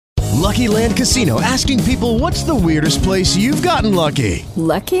Lucky Land Casino, asking people, what's the weirdest place you've gotten lucky?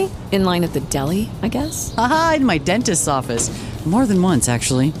 Lucky? In line at the deli, I guess? Aha, in my dentist's office. More than once,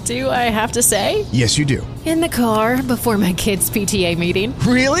 actually. Do I have to say? Yes, you do. In the car before my kids' PTA meeting.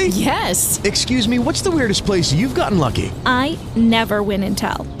 Really? Yes. Excuse me, what's the weirdest place you've gotten lucky? I never win and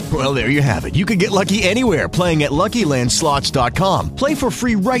tell. Well, there you have it. You can get lucky anywhere, playing at LuckyLandSlots.com. Play for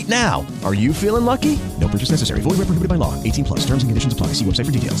free right now. Are you feeling lucky? No purchase necessary. Void where prohibited by law. 18 plus. Terms and conditions apply. See website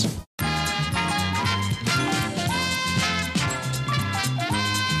for details.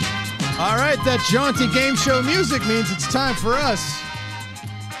 All right, that jaunty game show music means it's time for us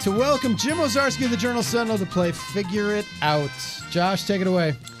to welcome Jim Owczarski of the Journal Sentinel to play Figure It Out. Josh, take it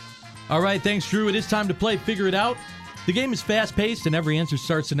away. All right, thanks, Drew. It is time to play Figure It Out. The game is fast-paced, and every answer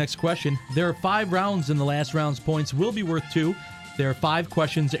starts the next question. There are 5 rounds, and the last round's points will be worth 2. There are 5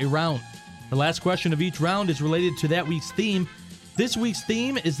 questions a round. The last question of each round is related to that week's theme. This week's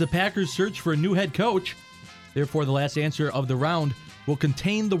theme is the Packers' search for a new head coach. Therefore, the last answer of the round will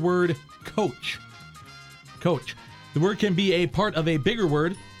contain the word coach. Coach. The word can be a part of a bigger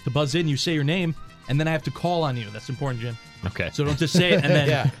word. To buzz in, you say your name, and then I have to call on you. That's important, Jim. Okay. So don't just say it and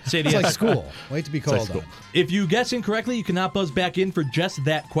then say the It's answer. like school. Wait to be called on. If you guess incorrectly, you cannot buzz back in for just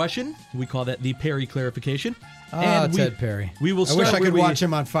that question. We call that the Perry clarification. And Ted Perry. We will I start wish I where could we watch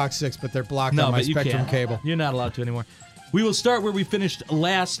him on Fox 6, but they're blocked No, on my but you Spectrum can't. cable. You're not allowed to anymore. We will start where we finished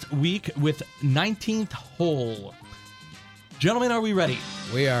last week with 19th hole. Gentlemen, are we ready?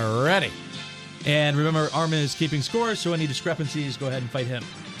 We are ready. And remember, Armin is keeping score, so any discrepancies, go ahead and fight him.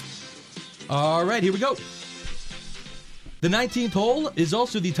 All right, here we go. The 19th hole is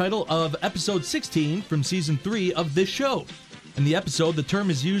also the title of episode 16 from season 3 of this show. In the episode, the term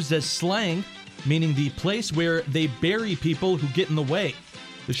is used as slang, meaning the place where they bury people who get in the way.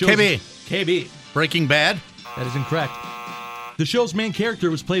 The show's KB. Breaking Bad? That is incorrect. The show's main character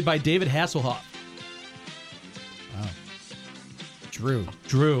was played by David Hasselhoff.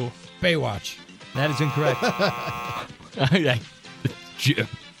 Drew. Baywatch. That is incorrect.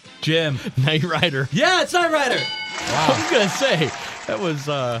 Jim. Knight Rider. Yeah, it's Knight Rider. Wow. I was going to say, that was...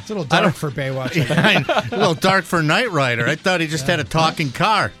 It's a little dark for Baywatch. A little dark for Knight Rider. I thought he just had a talking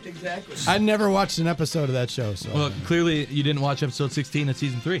car. Exactly. I never watched an episode of that show. So. Well, clearly you didn't watch episode 16 of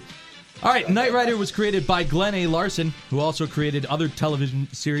season 3. All right, Knight Rider was created by Glenn A. Larson, who also created other television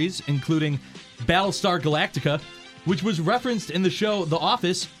series, including Battlestar Galactica, which was referenced in the show The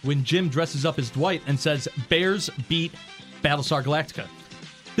Office when Jim dresses up as Dwight and says, "Bears beat Battlestar Galactica."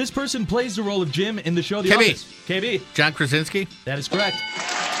 This person plays the role of Jim in the show The Office. KB. John Krasinski? That is correct.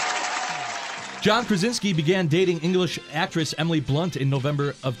 John Krasinski began dating English actress Emily Blunt in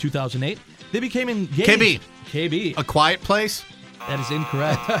November of 2008. They became engaged. KB. A Quiet Place? That is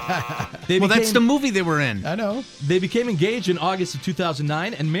incorrect. That's the movie they were in. I know. They became engaged in August of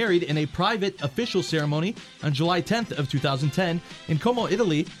 2009 and married in a private official ceremony on July 10th of 2010 in Como,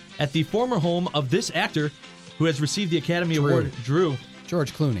 Italy, at the former home of this actor who has received the Academy Award, Drew.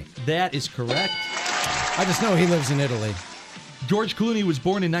 George Clooney. That is correct. I just know he lives in Italy. George Clooney was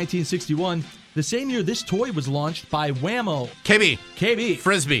born in 1961, the same year this toy was launched by Wham-O. KB.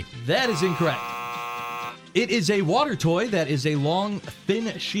 Frisbee. That is incorrect. It is a water toy that is a long,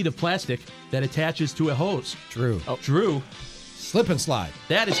 thin sheet of plastic that attaches to a hose. Drew. Drew. Slip and slide.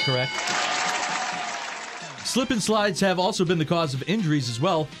 That is correct. Slip and slides have also been the cause of injuries as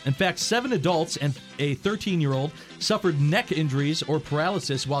well. In fact, 7 adults and a 13-year-old suffered neck injuries or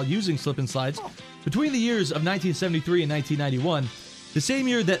paralysis while using slip and slides between the years of 1973 and 1991, the same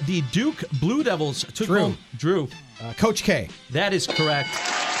year that the Duke Blue Devils took home. Drew. Coach K. That is correct.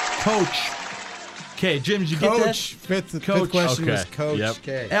 Coach. Okay, Jim, did you get that? Fifth question was Coach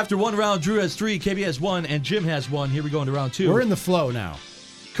K. After one round, Drew has 3, KB has 1, and Jim has 1. Here we go into round 2. We're in the flow now.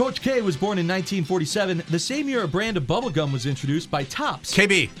 Coach K was born in 1947, the same year a brand of bubblegum was introduced by Topps.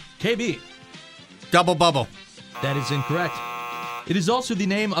 KB. Double Bubble. That is incorrect. It is also the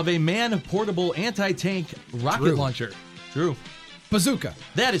name of a man-portable anti-tank rocket launcher. Drew. Bazooka.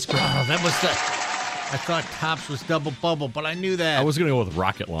 That is correct. Oh, that was I thought Topps was Double Bubble, but I knew that. I was going to go with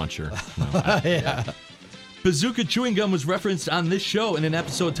rocket launcher. Yeah. Bazooka chewing gum was referenced on this show in an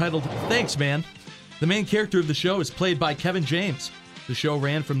episode titled Thanks, Man. The main character of the show is played by Kevin James. The show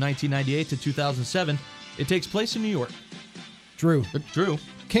ran from 1998 to 2007. It takes place in New York. Drew.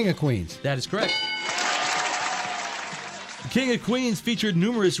 King of Queens. That is correct. The King of Queens featured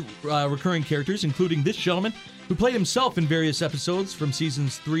numerous recurring characters, including this gentleman, who played himself in various episodes from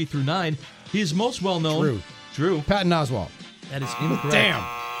seasons 3 through 9. He is most well known. Drew. Patton Oswalt. That is incorrect. Damn.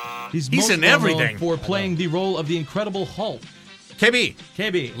 He's in most well everything. known for playing the role of the Incredible Hulk. KB.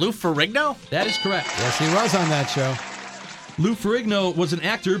 KB. Lou Ferrigno? That is correct. Yes, he was on that show. Lou Ferrigno was an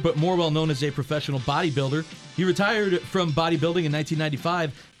actor, but more well known as a professional bodybuilder. He retired from bodybuilding in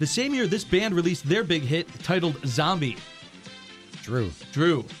 1995. The same year, this band released their big hit titled Zombie. Drew.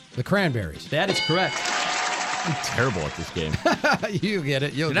 The Cranberries. That is correct. I'm terrible at this game. You get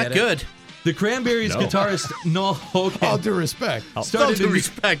it. You're not good. The Cranberries guitarist Noel Hogan. All due respect. All due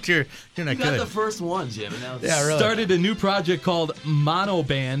respect, you're not You good. got the first one, Jim. And now Yeah, really. Started a new project called Mono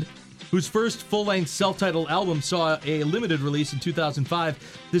Band, whose first full-length self-titled album saw a limited release in 2005.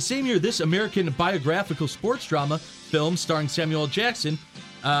 The same year, this American biographical sports drama film starring Samuel L. Jackson,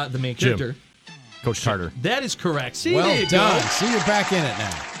 the main Jim. character. Coach Carter. That is correct. See, Well there you done. go. See, you're back in it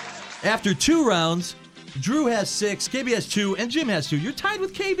now. After 2 rounds, Drew has 6, KB has 2, and Jim has 2. You're tied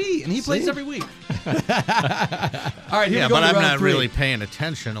with KB, and he plays every week. All right, here we go. but to I'm round not 3. really paying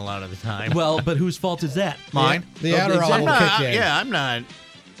attention a lot of the time. Well, but whose fault is that? Mine. The Okay, Adderall exactly. will kick in. Yeah, I'm not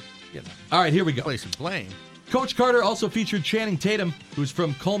All right, here we go. placing blame. Coach Carter also featured Channing Tatum, who's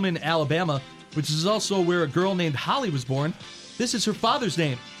from Coleman, Alabama, which is also where a girl named Holly was born. This is her father's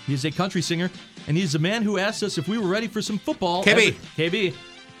name. He is a country singer, and he's the man who asked us if we were ready for some football. KB. KB.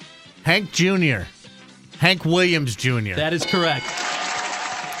 Hank Jr. Hank Williams Jr. That is correct.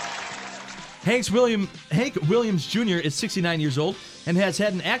 Hank Williams Jr. is 69 years old and has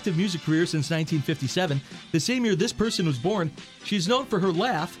had an active music career since 1957. The same year this person was born, she's known for her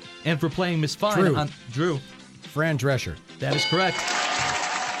laugh and for playing Miss Fine Drew. on Drew. Fran Drescher. That is correct.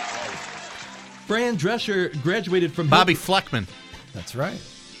 Fran Drescher graduated from Bobby Fleckman. That's right.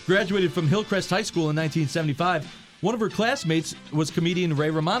 graduated from Hillcrest High School in 1975. One of her classmates was comedian Ray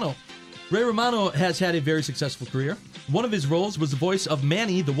Romano. Ray Romano has had a very successful career. One of his roles was the voice of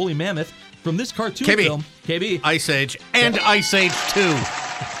Manny, the woolly mammoth, from this cartoon KB. film. KB. Ice Age and Ice Age 2.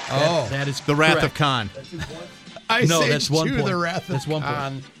 Oh, That is The Wrath correct. of Khan. Ice No, Age that's 1 2, point. The Wrath of That's 1 point.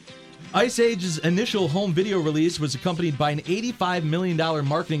 Khan. Ice Age's initial home video release was accompanied by an $85 million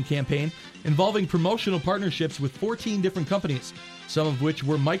marketing campaign involving promotional partnerships with 14 different companies, some of which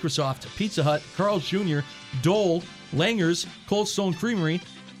were Microsoft, Pizza Hut, Carl's Jr., Dole, Langer's, Cold Stone Creamery,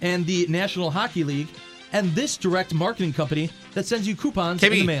 and the National Hockey League, and this direct marketing company that sends you coupons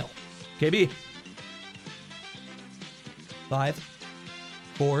in KB. the mail. KB. 5,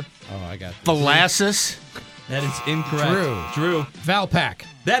 4. Oh, I got this. Molasses. That is incorrect. Drew. Valpak.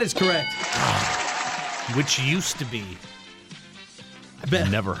 That is correct. Which used to be.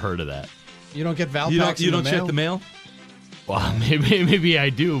 Never heard of that. You don't get Valpak. You don't check the mail? Well, maybe I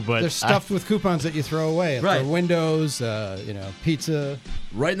do, but They're stuffed with coupons that you throw away. Right. For windows, pizza.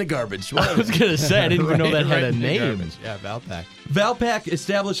 Right in the garbage. I was gonna say I didn't even know that had a in the name. garbage. Yeah, Valpak. Valpak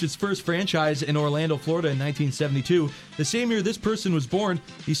established its first franchise in Orlando, Florida in 1972. The same year this person was born,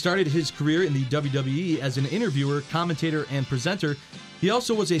 he started his career in the WWE as an interviewer, commentator, and presenter. He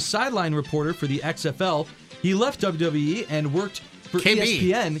also was a sideline reporter for the XFL. He left WWE and worked for KB.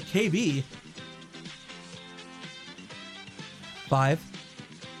 ESPN. KB. 5,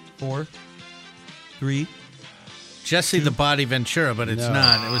 4, 3. Jesse the Body Ventura, but it's No.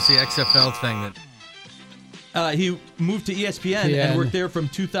 not. It was the XFL thing that. He moved to ESPN and worked there from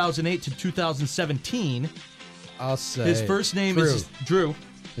 2008 to 2017. I'll say His first name Drew. is Drew.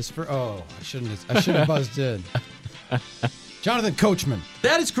 I shouldn't have buzzed in. Jonathan Coachman.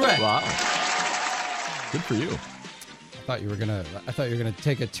 That is correct. Wow. Good for you. I thought you were gonna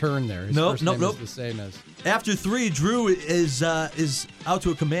take a turn there. His Nope, first nope, name nope. is the same as. After 3, Drew is out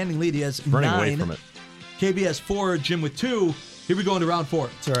to a commanding lead. He has Running 9. away from it. KB has 4. Jim with 2. Here we go into round 4.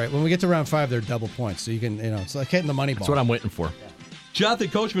 It's all right. When we get to round 5, they're double points, so you can, it's like hitting the money ball. That's what I'm waiting for. Jonathan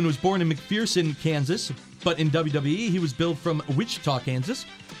Coachman was born in McPherson, Kansas, but in WWE he was billed from Wichita, Kansas.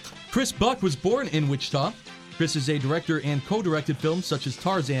 Chris Buck was born in Wichita. Chris is a director and co-directed films such as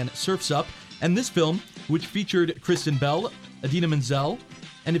Tarzan, Surf's Up, and this film, which featured Kristen Bell, Idina Menzel,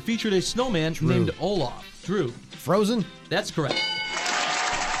 and it featured a snowman named Olaf. Drew. Frozen. That's correct.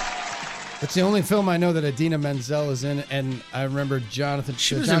 It's the only film I know that Idina Menzel is in, and I remember John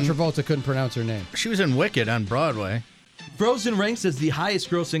Travolta couldn't pronounce her name. She was in Wicked on Broadway. Frozen ranks as the highest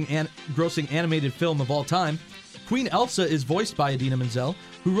grossing animated film of all time. Queen Elsa is voiced by Idina Menzel,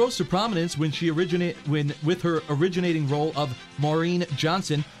 who rose to prominence with her originating role of Maureen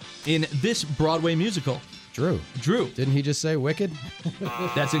Johnson in this Broadway musical. Drew. Didn't he just say Wicked?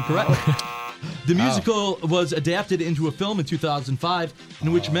 That's incorrect. The musical was adapted into a film in 2005,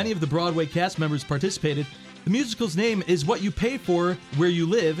 in which many of the Broadway cast members participated. The musical's name is What You Pay For Where You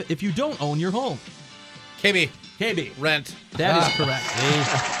Live If You Don't Own Your Home. KB. Rent. That is correct.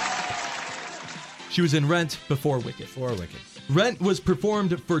 She was in Rent before Wicked. Rent was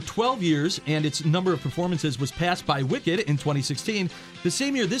performed for 12 years, and its number of performances was passed by Wicked in 2016. The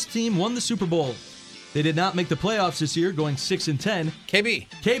same year, this team won the Super Bowl. They did not make the playoffs this year, going 6-10. KB.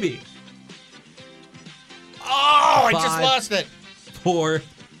 KB. Oh, I just 5, lost it. 4,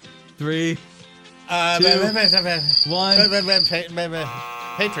 3, 2, 1.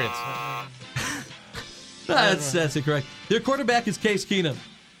 Patriots. That's incorrect. Their quarterback is Case Keenum.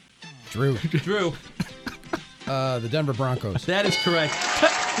 Drew. Drew. The Denver Broncos. That is correct.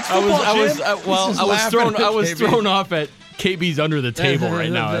 I was thrown off at KB's under the table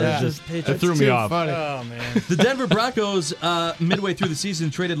right now. It threw me off. Funny. Oh, man. The Denver Broncos, midway through the season,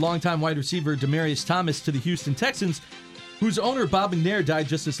 traded longtime wide receiver Demaryius Thomas to the Houston Texans, whose owner, Bob McNair, died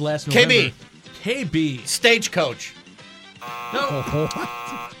just this last November. KB. Stagecoach. No,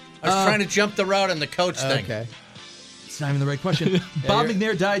 I was trying to jump the route on the coach thing. Okay. it's not even the right question. Bob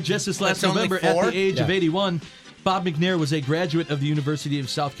McNair died just this last That's only November at 4? the age of Yeah. 81. Bob McNair was a graduate of the University of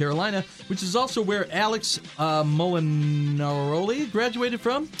South Carolina, which is also where Alex Molinaroli graduated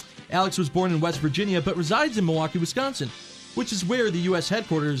from. Alex was born in West Virginia, but resides in Milwaukee, Wisconsin, which is where the U.S.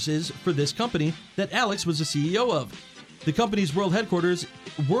 headquarters is for this company that Alex was the CEO of. The company's world headquarters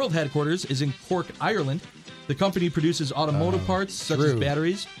is in Cork, Ireland. The company produces automotive parts such as Drew.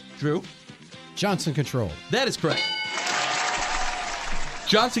 batteries. Drew? Johnson Control. That is correct.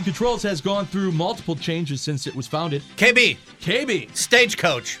 Johnson Controls has gone through multiple changes since it was founded. KB. KB.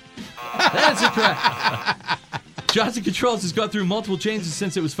 Stagecoach. That's incorrect. Johnson Controls has gone through multiple changes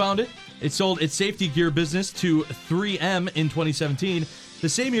since it was founded. It sold its safety gear business to 3M in 2017. The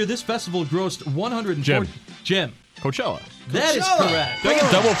same year, this festival grossed 140. Jim. Coachella. That is correct. Do I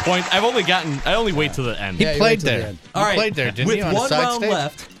get double point? I only wait till the end. He Yeah, you played wait till the there. end. All right. He played there, didn't With he, on a one side round stage?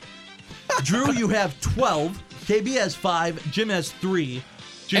 left, Drew, you have 12. KB has 5. Jim has 3.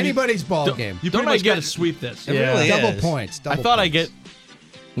 Jim, Anybody's ball don't- game. You Don't pretty much I got to get- sweep this. It really Double is. points. I thought I get.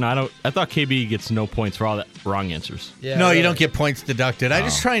 No, I don't. I thought KB gets no points for all the wrong answers. Yeah, No, you really. don't get points deducted. I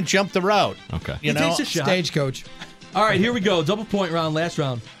just try and jump the route. Okay. You He know? takes a shot. Stagecoach. All right, here we go. Double point round, last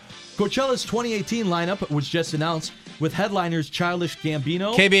round. Coachella's 2018 lineup was just announced with headliners Childish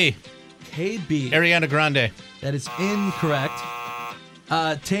Gambino. KB. KB. Ariana Grande. That is incorrect.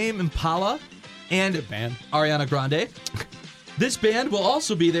 Tame Impala and Good band. Ariana Grande. This band will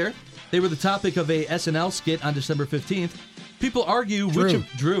also be there. They were the topic of a SNL skit on December 15th. People argue which of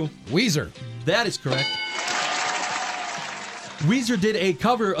Drew. Weezer. That is correct. Weezer did a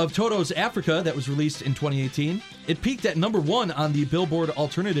cover of Toto's Africa that was released in 2018. It peaked at number 1 on the Billboard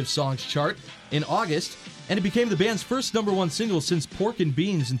Alternative Songs chart in August, and it became the band's first number 1 single since Pork and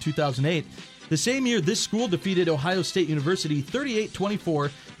Beans in 2008. The same year, this school defeated Ohio State University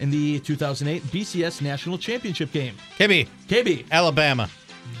 38-24 in the 2008 BCS National Championship game. KB. KB, Alabama.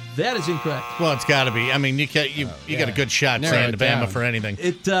 that is incorrect. Well, it's got to be. I mean, you got a good shot Narrow saying it Alabama down. for anything.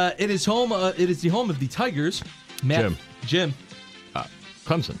 It is home. It is the home of the Tigers. Jim.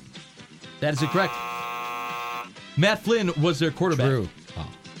 Clemson. That is incorrect. Matt Flynn was their quarterback. Drew.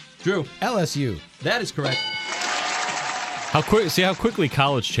 Drew. LSU. That is correct. How quickly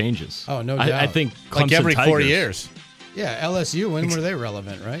college changes. Oh, no I doubt. think Clemson Like every 4 Tigers, years. Yeah, LSU. When were they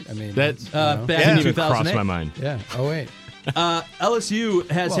relevant, right? I mean, That Back didn't in even cross 2008. my mind. yeah. Oh, wait. LSU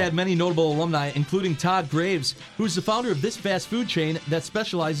has Well- had many notable alumni, including Todd Graves, who is the founder of this fast food chain that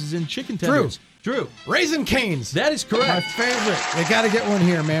specializes in chicken tenders. Drew. Raisin Canes. That is My correct. favorite. They got to get one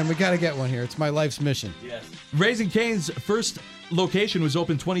here, man. We got to get one here. It's my life's mission. Raising Cane's first location was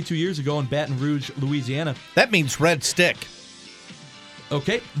opened 22 years ago in Baton Rouge, Louisiana. That means red stick.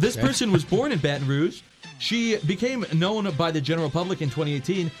 Okay, this person was born in Baton Rouge. She became known by the general public in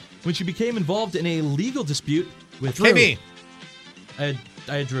 2018 when she became involved in a legal dispute with KB. I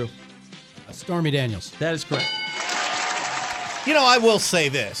had Drew. Stormy Daniels. That is correct. You know, I will say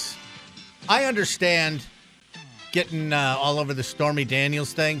this. I understand getting all over the Stormy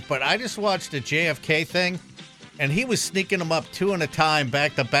Daniels thing, but I just watched a JFK thing, and he was sneaking them up 2 at a time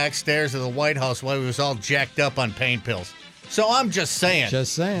back the back stairs of the White House while he was all jacked up on pain pills. So I'm just saying.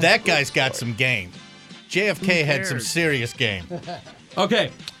 Just saying. That guy's got some game. JFK had some serious game.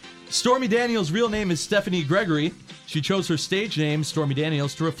 Okay, Stormy Daniels' real name is Stephanie Gregory. She chose her stage name, Stormy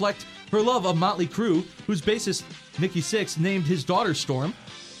Daniels, to reflect her love of Motley Crue, whose bassist, Nikki Sixx, named his daughter Storm.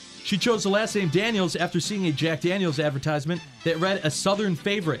 She chose the last name Daniels after seeing a Jack Daniels advertisement that read a Southern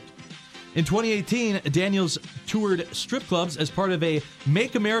favorite. In 2018, Daniels toured strip clubs as part of a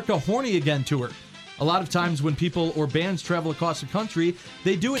Make America Horny Again tour. A lot of times when people or bands travel across the country,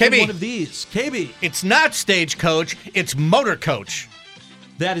 they do it in KB. one of these. KB, It's not stagecoach, it's motor coach.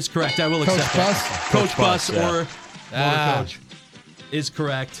 that is correct. I will Coach accept that. Bus. Coach Bus yeah. or Motor Coach is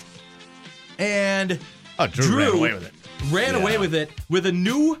correct. And Oh, Drew ran away with it. ran away with it with a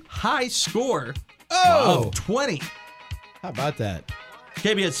new high score Oh. of 20. How about that?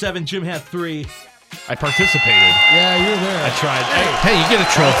 KB had 7, Jim had 3. I participated. Yeah, you were there. I tried. Hey, you get a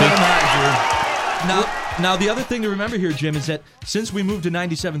trophy. Now, the other thing to remember here, Jim, is that since we moved to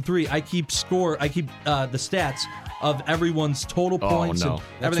 97.3, I keep the stats of everyone's total points no. and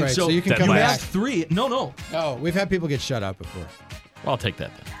That's everything. right. So you can Dead come last. back. 3. No. Oh, we've had people get shut out before. Well, I'll take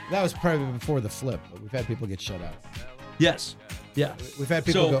that then. That was probably before the flip, but we've had people get shut out. Yes. Yeah. We've had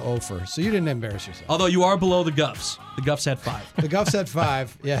people So- go over, so you didn't embarrass yourself. Although you are below the Guffs. The Guffs had 5. The Guffs had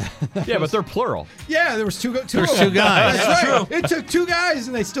 5. Yeah. Yeah, but they're plural. Yeah, there was two There's of them. two guys. That's right. It took 2 guys,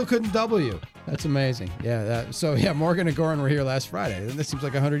 and they still couldn't double you. That's amazing. Yeah. Morgan and Goran were here last Friday. This seems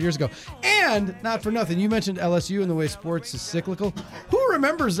like 100 years ago. And not for nothing, you mentioned LSU and the way sports is cyclical. Who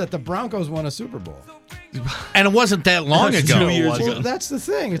remembers that the Broncos won a Super Bowl? And it wasn't that long That's ago. 2 years Well, ago. that's the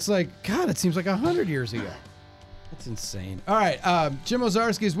thing. It's like, God, it seems like 100 years ago. That's insane. All right, Jim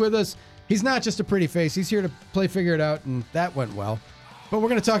Owczarski is with us. He's not just a pretty face. He's here to play Figure It Out, and that went well. But we're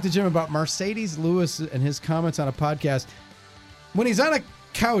going to talk to Jim about Mercedes Lewis and his comments on a podcast. When he's on a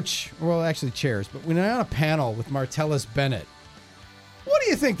couch, well, actually chairs, but when he's on a panel with Martellus Bennett, what do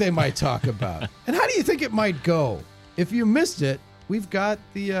you think they might talk about? And how do you think it might go? If you missed it, we've got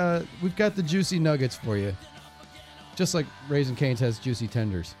the juicy nuggets for you. Just like Raising Cane's has juicy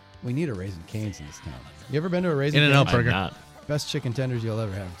tenders. We need a Raising Cane's in this town. You ever been to a Raising In-N-Out Cane's? burger. I'm not. Best chicken tenders you'll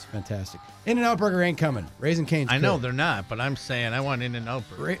ever have. It's fantastic. In-N-Out Burger ain't coming. Raising Cane's. I know could. they're not, but I'm saying I want In-N-Out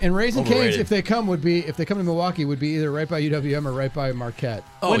burger. And Raising Cane's, Overrated. if they come to Milwaukee, would be either right by UWM or right by Marquette.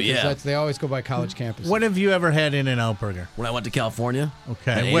 Oh, Because yeah. they always go by college campus. When have you ever had In-N-Out burger? When I went to California. I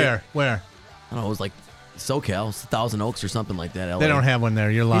Okay, ate where? it. Where? I don't know, it was like SoCal, it's Thousand Oaks or something like that. LA. They don't have one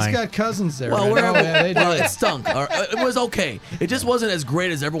there. You're He's lying. got cousins there. Well, right? wherever. Oh, yeah, they do. Well, it stunk. It was okay. It just wasn't as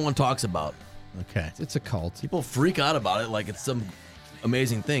great as everyone talks about. Okay. It's a cult. People freak out about it like it's some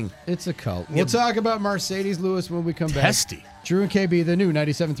amazing thing. It's a cult. We'll talk about Mercedes Lewis when we come back. Testy. Drew and KB, the new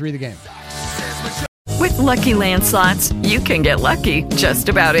 97.3 The Game. With Lucky Land Slots, you can get lucky just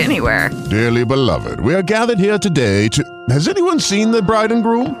about anywhere. Dearly beloved, we are gathered here today to... Has anyone seen the bride and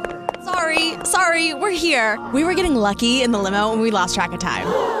groom? Sorry, we're here. We were getting lucky in the limo and we lost track of time.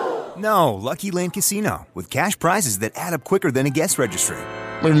 No, Lucky Land Casino, with cash prizes that add up quicker than a guest registry.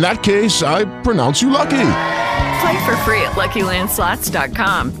 In that case, I pronounce you lucky. Play for free at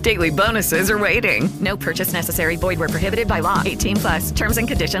LuckyLandSlots.com. Daily bonuses are waiting. No purchase necessary. Void where prohibited by law. 18+. Terms and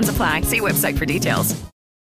conditions apply. See website for details.